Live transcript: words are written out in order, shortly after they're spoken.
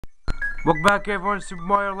Welcome back everyone to Super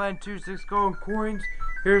Mario Land 2, 6 golden coins.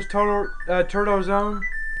 Here's Turtle Zone.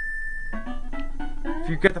 If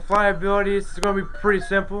you get the fly ability, it's going to be pretty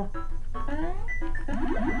simple.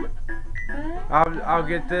 I'll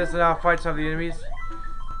get this and I'll fight some of the enemies.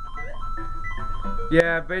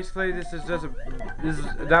 Yeah, basically this is just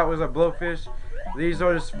that was a blowfish. These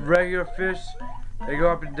are just regular fish. They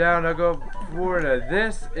go up and down, I go forward.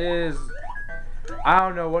 This is, I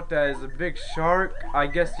don't know what that is, a big shark. I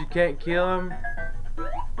guess you can't kill him.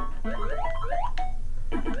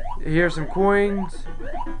 Here's some coins.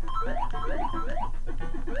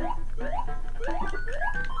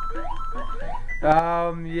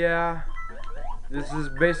 Yeah. This is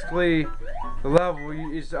basically the level,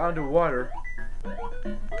 it's underwater.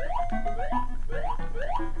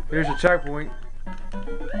 Here's a checkpoint.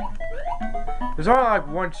 There's only like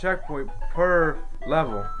one checkpoint per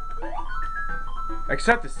level.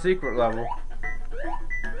 Except the secret level.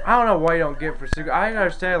 I don't know why you don't get for secret. I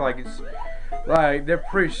understand, like, it's like they're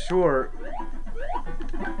pretty short.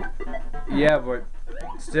 Yeah, but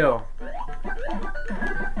still.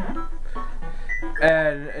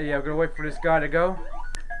 And yeah, I'm gonna wait for this guy to go.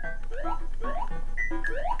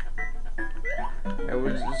 And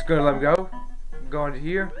we're just gonna let him go. Go into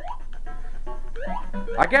here.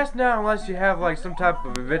 I guess now, unless you have like some type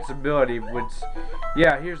of invincibility, which,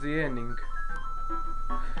 yeah, here's the ending.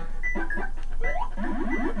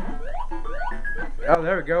 Oh,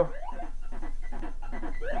 there we go.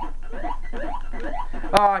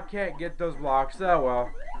 Oh, I can't get those blocks. Oh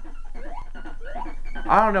well.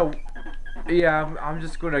 I don't know. Yeah, I'm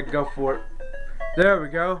just gonna go for it. There we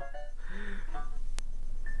go.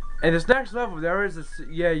 And this next level, there is this.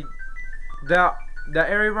 Yeah, that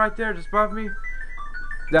area right there, just above me.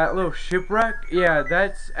 That little shipwreck. Yeah,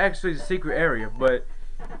 that's actually the secret area. But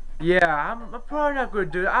yeah, I'm probably not gonna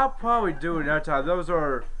do it. I'll probably do it another time. Those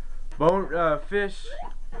are bone fish.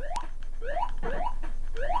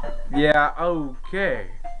 Yeah, okay.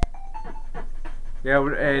 Yeah,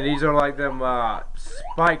 and these are like them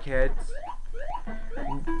spike heads.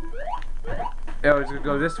 Yeah, it's gonna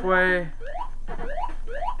go this way.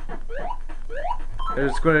 I'm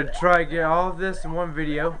just gonna try to get all of this in one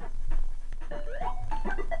video.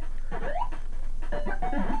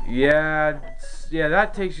 Yeah, yeah,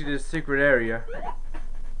 that takes you to the secret area.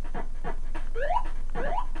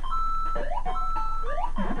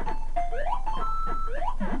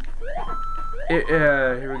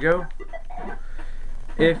 Here we go.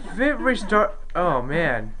 If it restart, oh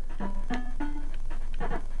man.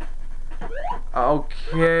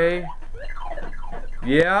 Okay.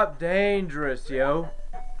 Yep, dangerous, yo.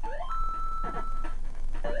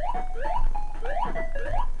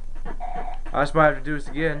 I just might have to do this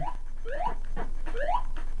again.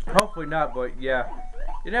 Hopefully not, but yeah.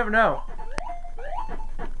 You never know.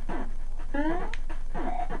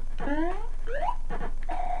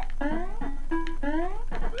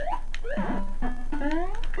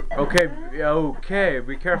 Okay, okay,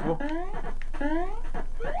 be careful.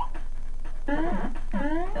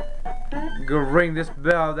 Go ring this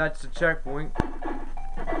bell, that's the checkpoint.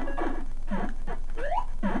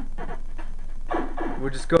 We'll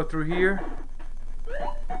just go through here.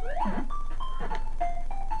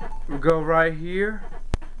 We'll go right here.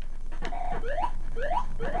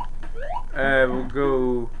 And we'll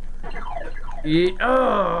go.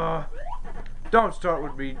 Yeah. Don't start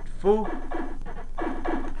with me, fool.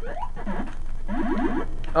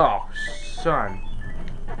 Oh, son.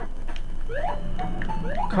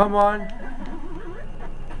 Come on.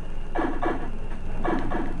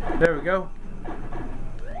 There we go.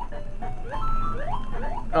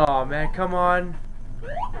 Oh man, come on.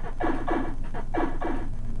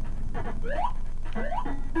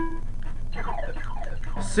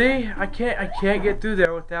 See, I can't get through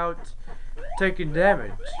there without taking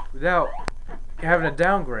damage, without having a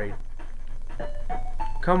downgrade.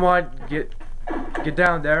 Come on, get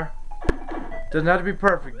down there. Doesn't have to be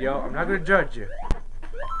perfect, yo. I'm not gonna judge you.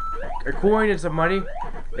 A coin is some money.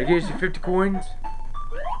 It gives you 50 coins.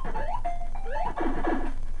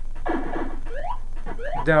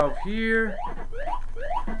 Down here.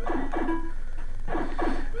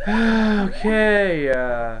 Okay,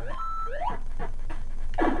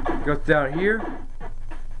 go down here.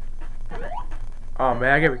 Oh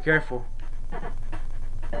man, I gotta be careful.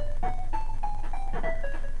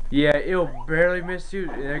 Yeah, it'll barely miss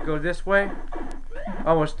you. And then go this way.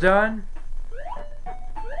 Almost done.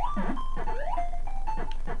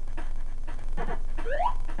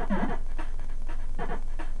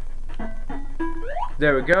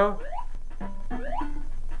 There we go.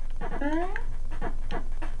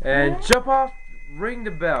 And jump off, ring the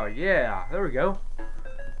bell. Yeah, there we go.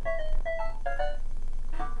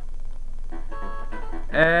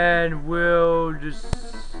 And we'll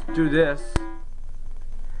just do this.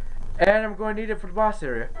 And I'm going to need it for the boss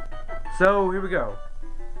area. So here we go.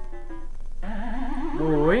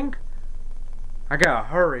 Boing. I gotta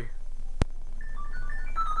hurry.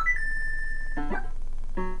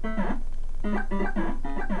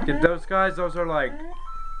 Get those guys. Those are like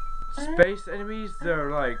space enemies.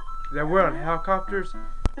 They're wearing helicopters.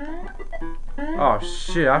 Oh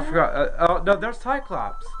shit! I forgot. Oh no, there's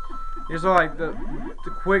Cyclops. These are like the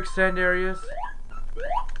quicksand areas.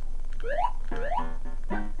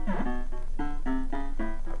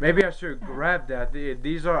 Maybe I should grab that.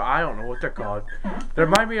 These are, I don't know what they're called. They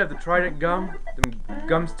remind me of the Trident gum, the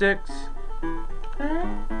gum sticks.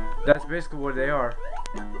 That's basically what they are.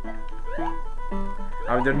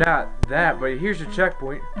 I mean, they're not that, but here's your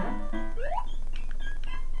checkpoint.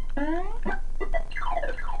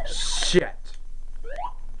 Shit.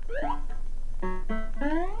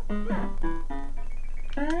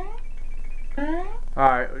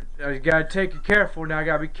 Alright, you gotta take it careful now. I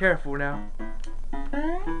gotta be careful now.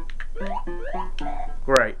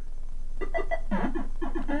 Great.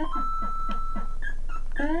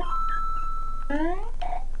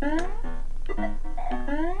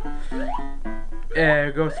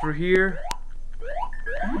 And go through here.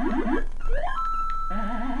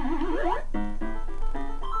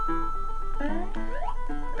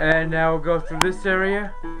 And now we'll go through this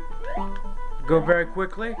area. Go very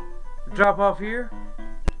quickly. Drop off here.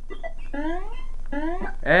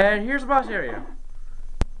 And here's the boss area.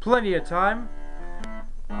 Plenty of time.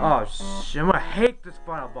 Oh shit, I'm gonna hate this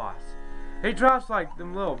final boss. He drops like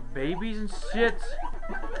them little babies and shit.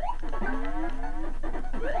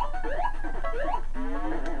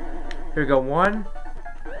 Here we go, 1.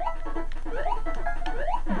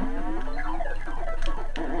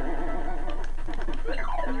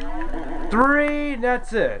 Three,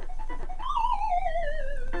 that's it.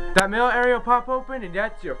 That middle area will pop open and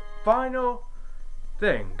that's your final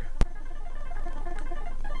thing.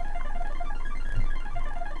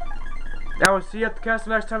 Now we'll see you at the castle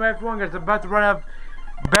next time, everyone. Guys, I'm about to run out of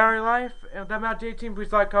battery life. And with that Mountain D18,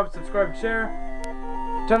 please like, comment, subscribe, and share.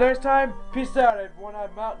 Till next time, peace out, everyone.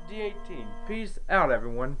 I'm Mountain D18. Peace out,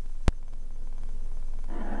 everyone.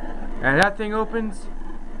 And that thing opens.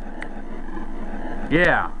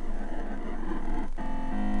 Yeah.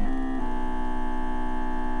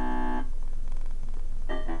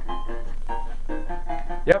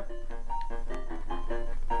 Yep.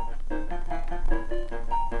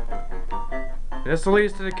 This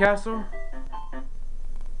leads to the castle.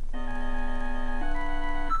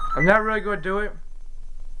 I'm not really going to do it.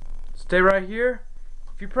 Stay right here.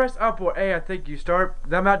 If you press up or A, I think you start.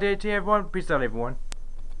 I'm out, DT, everyone. Peace out, everyone.